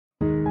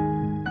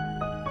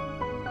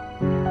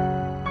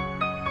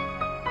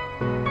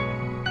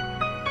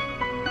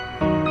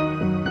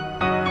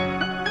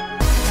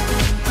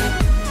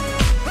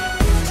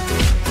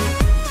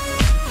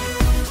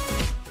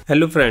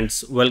Hello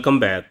friends,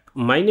 welcome back.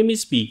 My name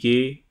is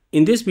PK.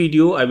 In this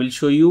video, I will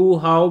show you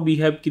how we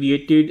have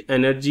created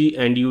energy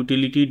and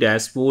utility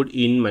dashboard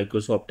in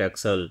Microsoft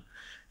Excel.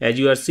 As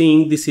you are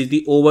seeing, this is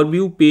the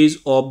overview page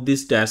of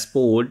this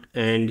dashboard,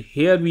 and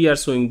here we are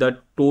showing the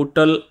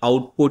total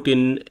output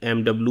in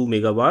MW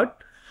megawatt,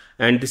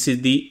 and this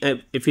is the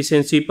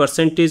efficiency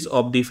percentage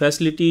of the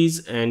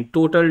facilities and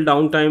total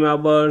downtime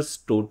hours,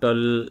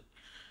 total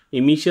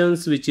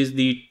emissions, which is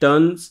the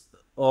tons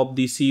of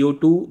the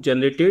CO2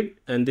 generated,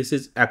 and this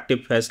is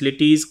active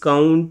facilities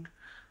count.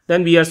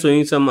 Then we are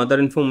showing some other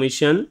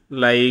information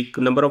like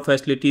number of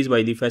facilities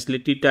by the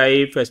facility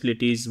type,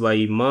 facilities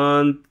by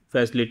month,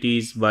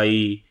 facilities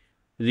by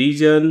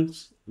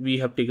regions. We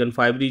have taken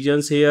 5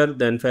 regions here,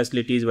 then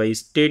facilities by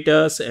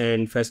status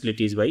and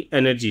facilities by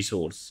energy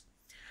source.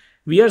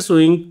 We are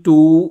showing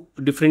two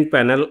different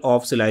panel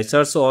of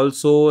slicers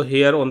also.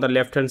 Here on the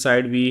left hand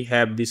side we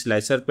have the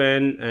slicer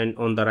pan, and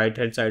on the right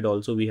hand side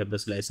also we have the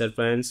slicer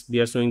pans.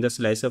 We are showing the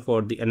slicer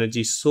for the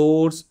energy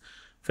source,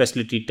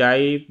 facility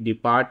type,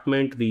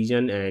 department,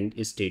 region and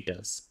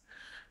status.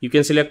 You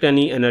can select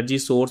any energy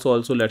source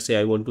also. Let's say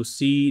I want to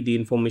see the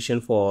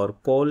information for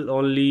coal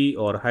only,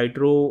 or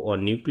hydro, or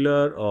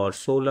nuclear, or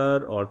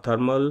solar, or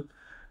thermal.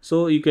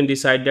 So you can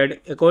decide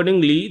that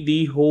accordingly.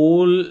 The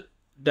whole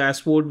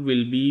dashboard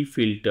will be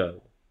filtered.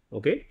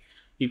 Okay,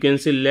 you can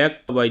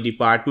select by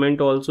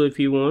department also if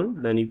you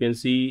want. Then you can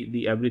see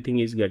the everything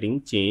is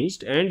getting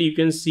changed, and you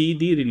can see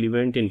the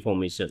relevant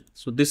information.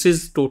 So this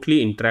is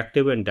totally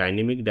interactive and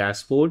dynamic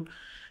dashboard,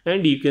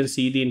 and you can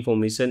see the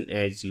information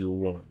as you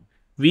want.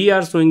 We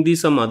are showing the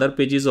some other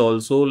pages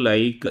also,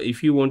 like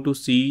if you want to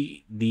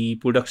see the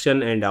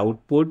production and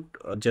output,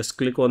 just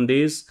click on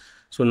this.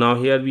 So now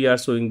here we are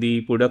showing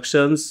the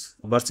productions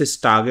versus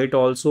target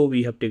also.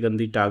 We have taken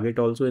the target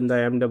also in the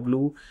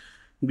MW.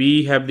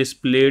 We have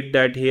displayed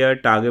that here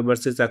target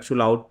versus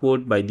actual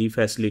output by the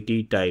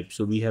facility type.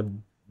 So we have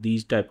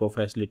these type of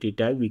facility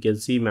type. We can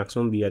see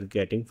maximum we are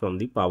getting from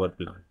the power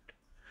plant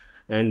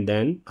and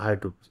then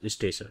hydro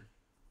station.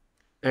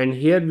 And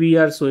here we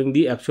are showing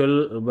the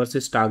actual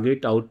versus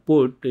target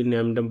output in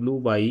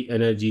MW by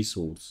energy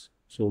source.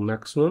 So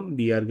maximum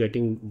we are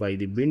getting by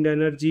the wind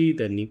energy,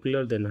 then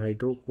nuclear, then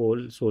hydro,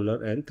 coal,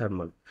 solar and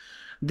thermal.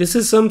 This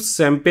is some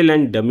sample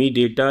and dummy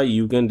data.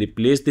 You can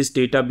replace this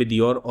data with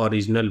your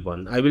original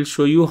one. I will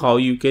show you how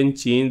you can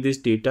change this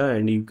data,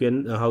 and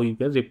how you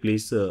can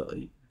replace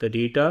the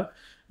data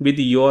with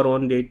your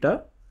own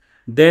data.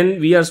 Then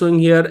we are showing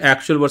here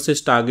actual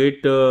versus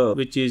target,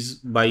 which is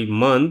by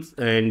month,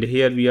 and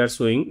here we are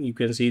showing, you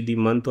can see the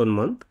month on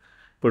month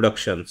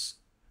productions.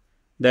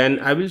 Then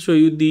I will show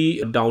you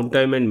the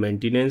downtime and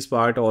maintenance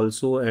part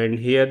also, and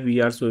here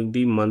we are showing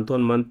the month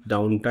on month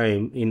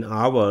downtime in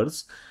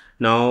hours.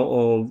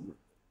 Now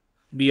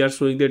we are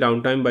showing the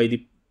downtime by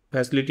the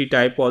facility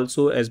type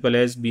also, as well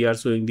as we are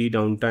showing the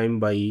downtime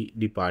by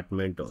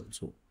department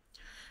also.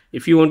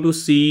 If you want to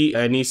see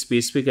any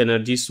specific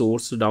energy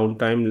source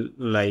downtime,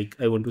 like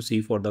I want to see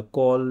for the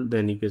call,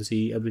 then you can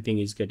see everything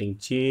is getting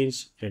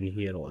changed, and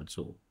here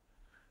also.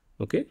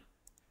 Okay,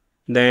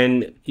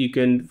 then you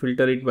can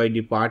filter it by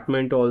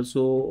department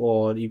also,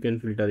 or you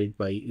can filter it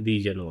by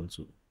region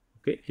also.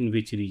 Okay, in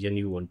which region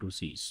you want to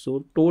see.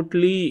 So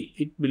totally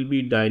it will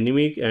be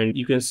dynamic, and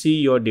you can see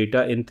your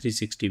data in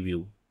 360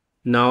 view.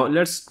 Now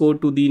let's go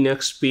to the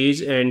next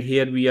page, and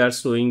here we are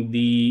showing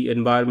the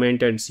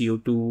environment and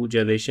CO2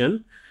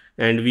 generation.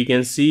 And we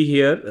can see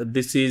here,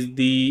 this is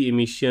the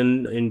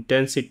emission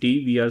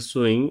intensity. We are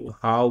showing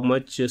how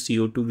much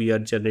CO2 we are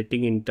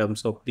generating in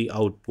terms of the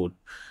output,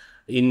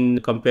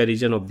 in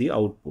comparison of the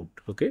output.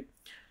 Okay,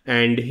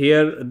 and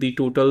here the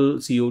total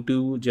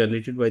CO2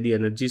 generated by the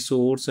energy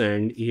source,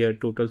 and here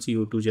total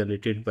CO2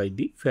 generated by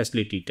the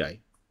facility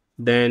type.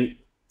 Then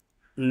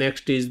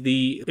next is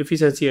the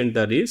efficiency and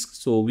the risk.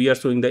 So we are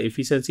showing the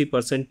efficiency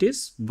percentage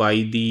by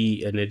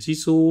the energy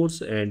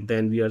source, and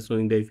then we are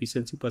showing the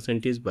efficiency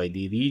percentage by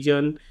the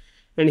region,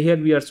 and here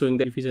we are showing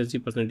the efficiency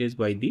percentage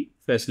by the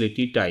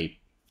facility type.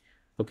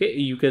 Okay,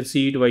 you can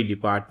see it by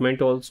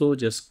department also.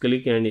 Just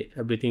click and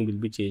everything will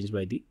be changed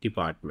by the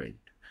department.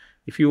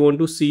 If you want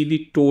to see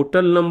the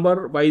total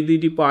number by the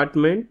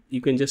department,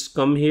 you can just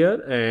come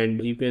here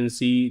and you can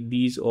see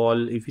these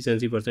all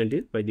efficiency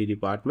percentage by the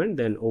department.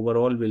 Then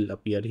overall will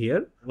appear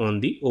here on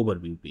the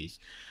overview page,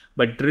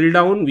 but drill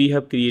down we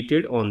have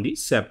created on the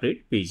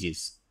separate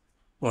pages.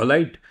 All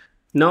right,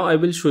 now I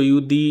will show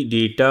you the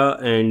data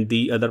and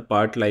the other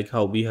part, like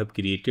how we have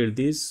created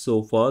this.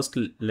 So first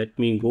let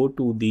me go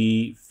to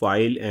the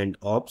file and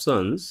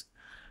options,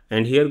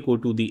 and here go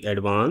to the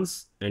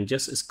advanced and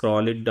just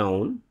scroll it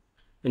down,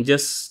 and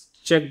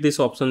just check this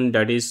option,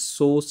 that is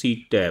show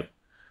sheet tab,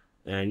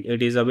 and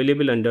it is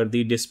available under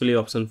the display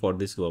option for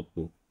this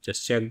workbook.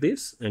 Just check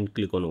this and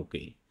click on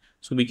OK.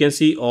 So we can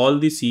see all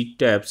the sheet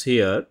tabs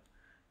here,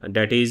 and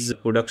that is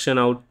production,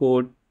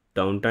 output,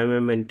 downtime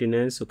and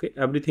maintenance. Okay,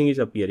 everything is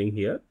appearing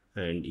here,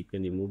 and you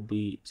can remove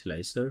the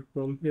slicer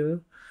from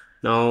here.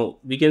 Now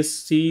we can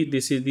see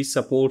this is the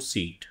support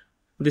sheet,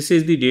 this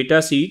is the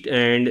data sheet,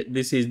 and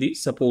this is the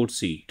support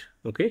sheet.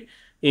 Okay,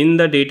 In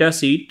the data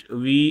sheet,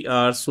 we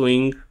are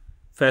showing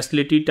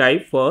facility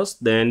type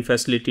first, then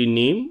facility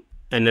name,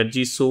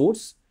 energy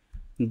source,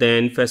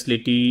 then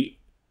facility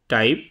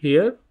type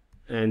here,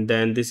 and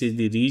then this is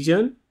the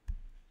region,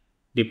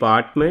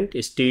 department,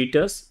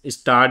 status,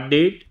 start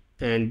date,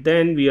 and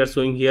then we are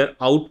showing here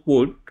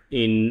output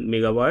in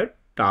megawatt,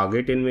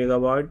 target in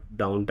megawatt,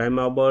 downtime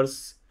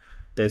hours,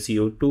 then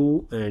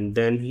CO2, and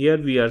then here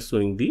we are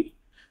showing the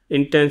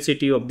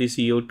intensity of the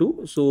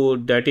CO2. So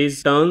that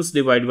is tons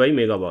divided by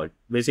megawatt.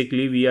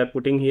 Basically we are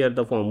putting here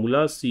the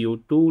formula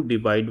CO2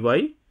 divided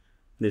by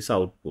this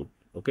output.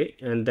 Okay,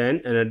 and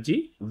then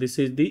energy, this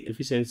is the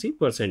efficiency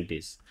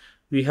percentage.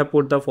 We have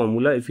put the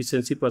formula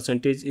efficiency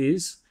percentage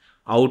is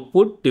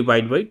output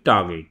divided by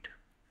target.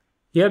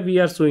 Here we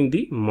are showing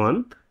the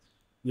month,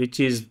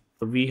 which is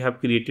we have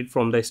created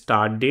from the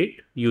start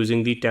date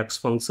using the text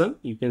function,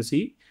 you can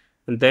see,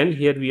 and then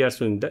here we are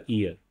showing the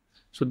year.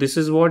 So this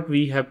is what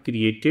we have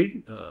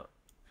created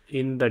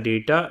in the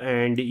data,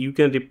 and you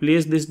can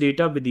replace this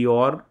data with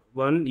your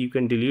one. You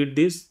can delete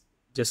this,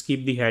 just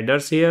keep the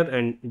headers here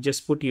and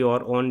just put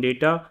your own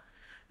data.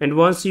 And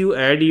once you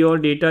add your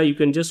data, you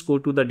can just go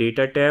to the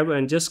data tab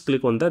and just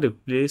click on the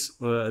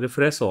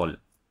refresh all.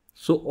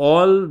 So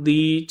all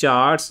the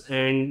charts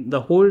and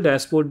the whole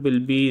dashboard will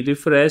be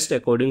refreshed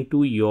according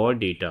to your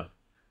data.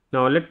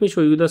 Now let me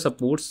show you the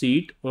support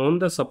sheet. On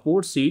the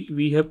support sheet,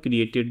 we have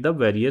created the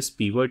various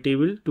pivot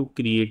table to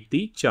create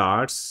the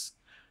charts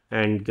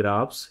and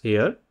graphs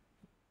here.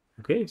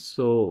 Okay,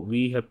 so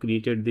we have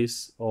created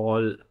this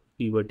all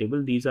pivot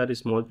table. These are a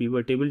small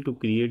pivot table to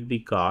create the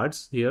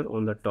cards here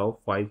on the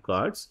top 5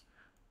 cards.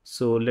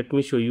 So let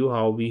me show you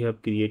how we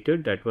have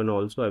created that one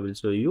also. I will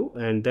show you,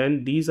 and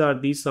then these are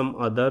the some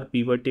other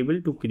pivot table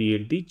to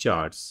create the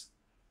charts.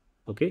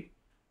 Okay,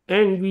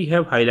 and we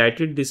have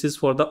highlighted this is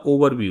for the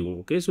overview.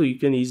 Okay, so you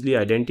can easily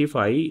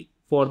identify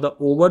for the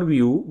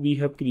overview we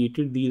have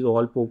created these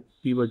all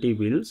pivot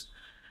tables,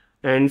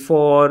 and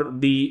for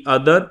the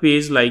other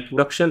page like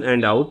production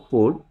and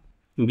output,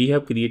 we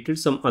have created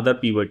some other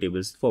pivot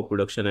tables for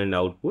production and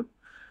output.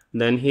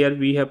 Then here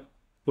we have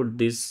put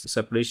this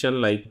separation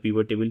like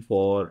pivot table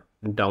for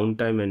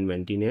downtime and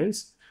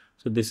maintenance.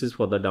 So this is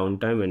for the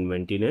downtime and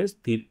maintenance,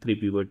 the 3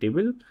 pivot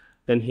table.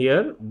 Then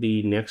here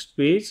the next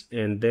page,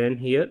 and then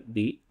here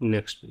the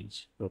next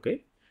page.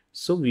 Okay,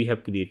 so we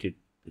have created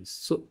this.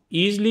 So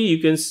easily you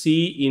can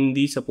see in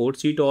the support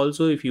sheet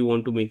also. If you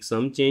want to make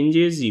some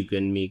changes, you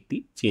can make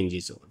the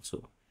changes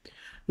also.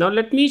 Now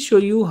let me show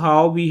you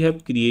how we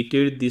have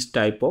created this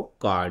type of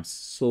cards.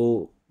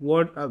 So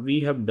what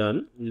we have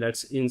done,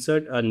 let's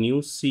insert a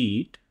new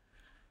sheet,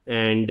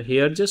 and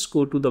here just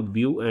go to the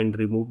view and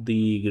remove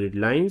the grid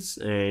lines,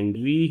 and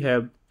we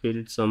have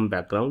filled some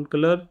background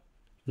color.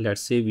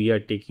 Let's say we are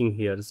taking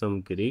here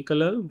some gray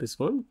color, this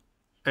one,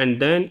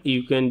 and then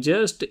you can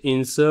just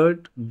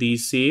insert the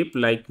shape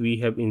like we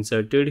have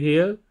inserted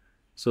here.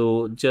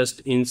 So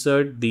just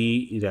insert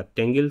the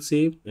rectangle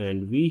shape,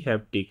 and we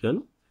have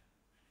taken,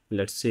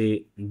 let's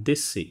say,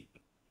 this shape,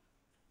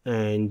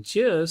 and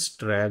just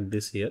drag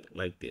this here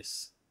like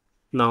this.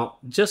 Now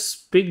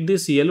just pick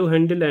this yellow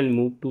handle and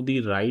move to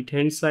the right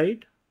hand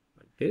side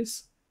like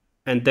this,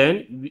 and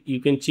then you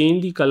can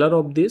change the color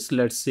of this.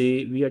 Let's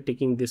say we are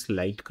taking this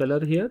light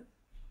color here.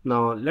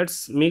 Now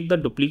let's make the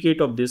duplicate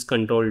of this,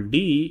 Control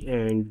D,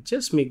 and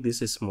just make this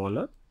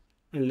smaller,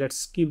 and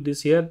let's keep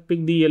this here.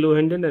 Pick the yellow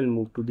handle and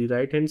move to the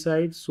right hand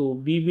side. So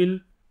we will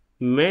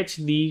match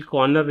the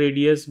corner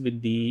radius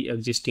with the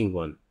existing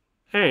one,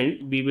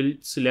 and we will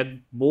select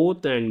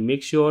both and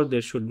make sure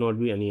there should not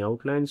be any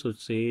outline. So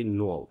say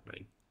no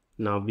outline.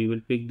 Now we will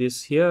pick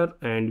this here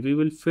and we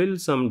will fill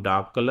some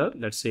dark color.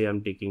 Let's say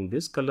I'm taking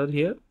this color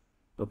here.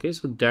 Okay,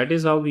 so that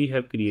is how we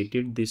have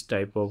created this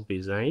type of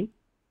design.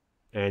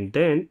 And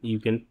then you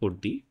can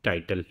put the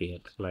title here,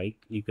 like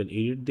you can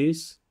edit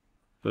this,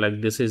 like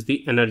this is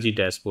the energy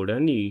dashboard,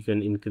 and you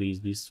can increase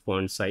this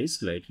font size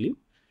slightly.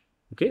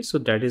 Okay, so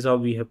that is how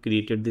we have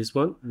created this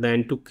one.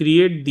 Then to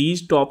create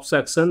these top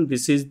section,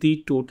 this is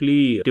the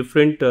totally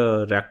different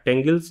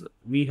rectangles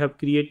we have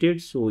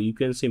created. So you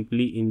can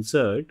simply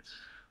insert,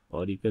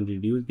 or you can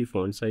reduce the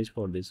font size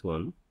for this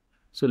one.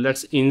 So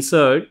let's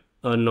insert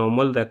a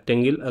normal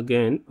rectangle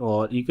again,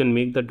 or you can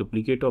make the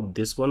duplicate of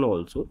this one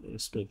also.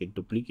 Let's make it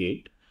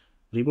duplicate,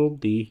 remove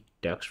the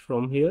text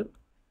from here,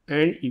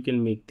 and you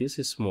can make this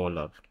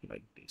smaller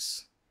like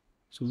this.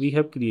 So we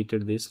have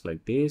created this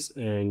like this,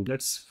 and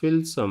let's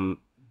fill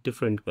some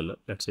different color.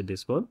 Let's say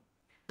this one.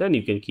 Then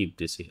you can keep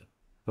this here.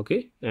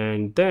 Okay,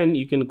 and then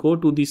you can go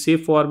to the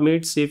save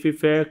format, save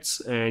effects,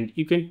 and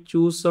you can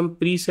choose some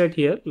preset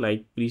here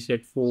like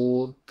preset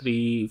 4,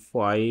 3,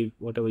 5,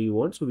 whatever you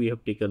want. So we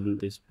have taken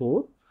this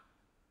 4,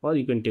 or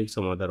you can take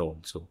some other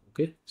also.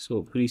 Okay,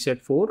 so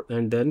preset 4,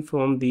 and then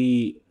from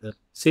the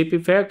shape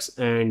effects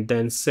and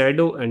then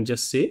shadow, and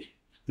just say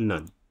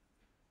none.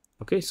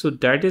 Okay, so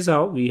that is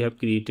how we have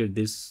created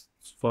this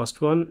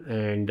first one,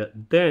 and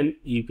then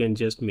you can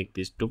just make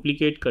this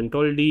duplicate,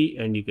 Control D,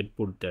 and you can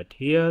put that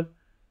here.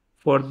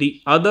 For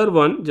the other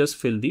one, just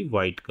fill the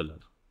white color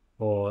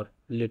or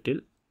little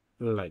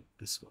like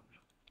this one.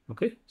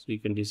 Okay, so you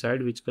can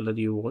decide which color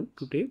you want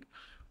to take.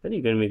 Then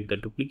you can make the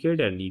duplicate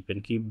and you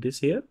can keep this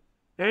here,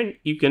 and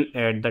you can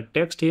add the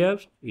text here.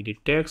 Edit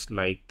text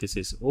like this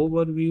is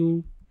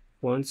overview,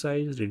 font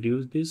size,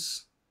 reduce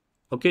this.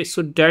 Okay,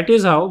 so that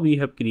is how we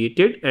have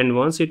created, and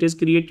once it is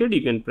created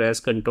you can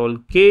press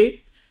Ctrl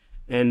K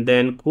and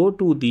then go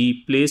to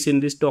the place in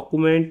this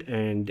document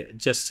and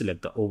just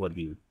select the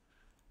overview.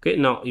 Okay,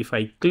 now if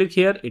I click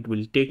here, it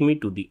will take me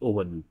to the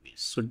overview page.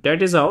 So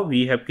that is how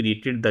we have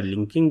created the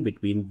linking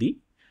between the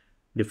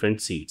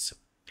different sheets.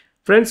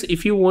 Friends,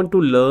 if you want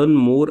to learn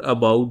more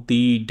about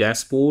the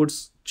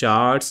dashboards,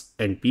 charts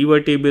and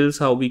pivot tables,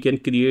 how we can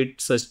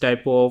create such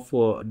type of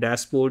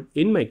dashboard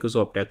in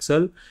Microsoft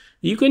Excel,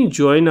 you can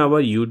join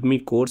our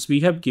Udemy course.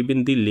 We have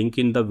given the link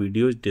in the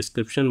video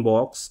description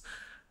box.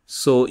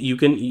 So you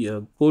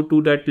can go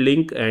to that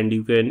link and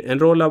you can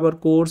enroll our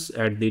course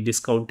at the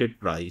discounted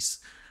price.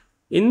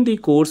 In the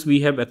course, we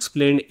have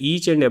explained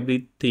each and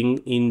everything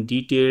in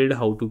detail,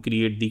 how to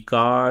create the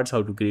cards,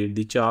 how to create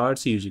the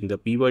charts using the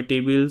pivot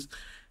tables,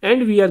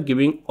 and we are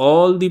giving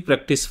all the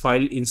practice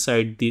file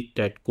inside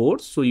that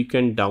course. So you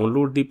can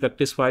download the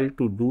practice file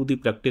to do the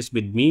practice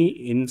with me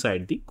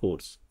inside the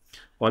course.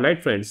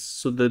 Alright friends,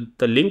 so the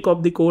link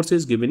of the course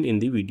is given in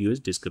the video's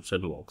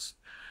description box.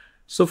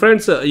 So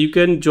friends, you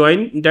can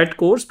join that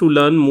course to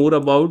learn more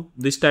about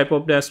this type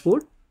of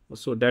dashboard.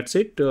 So that's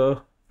it.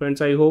 Friends,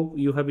 I hope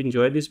you have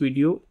enjoyed this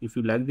video. If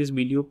you like this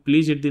video,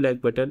 please hit the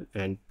like button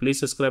and please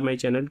subscribe my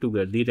channel to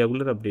get the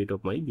regular update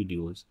of my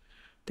videos.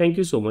 Thank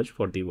you so much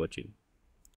for the watching.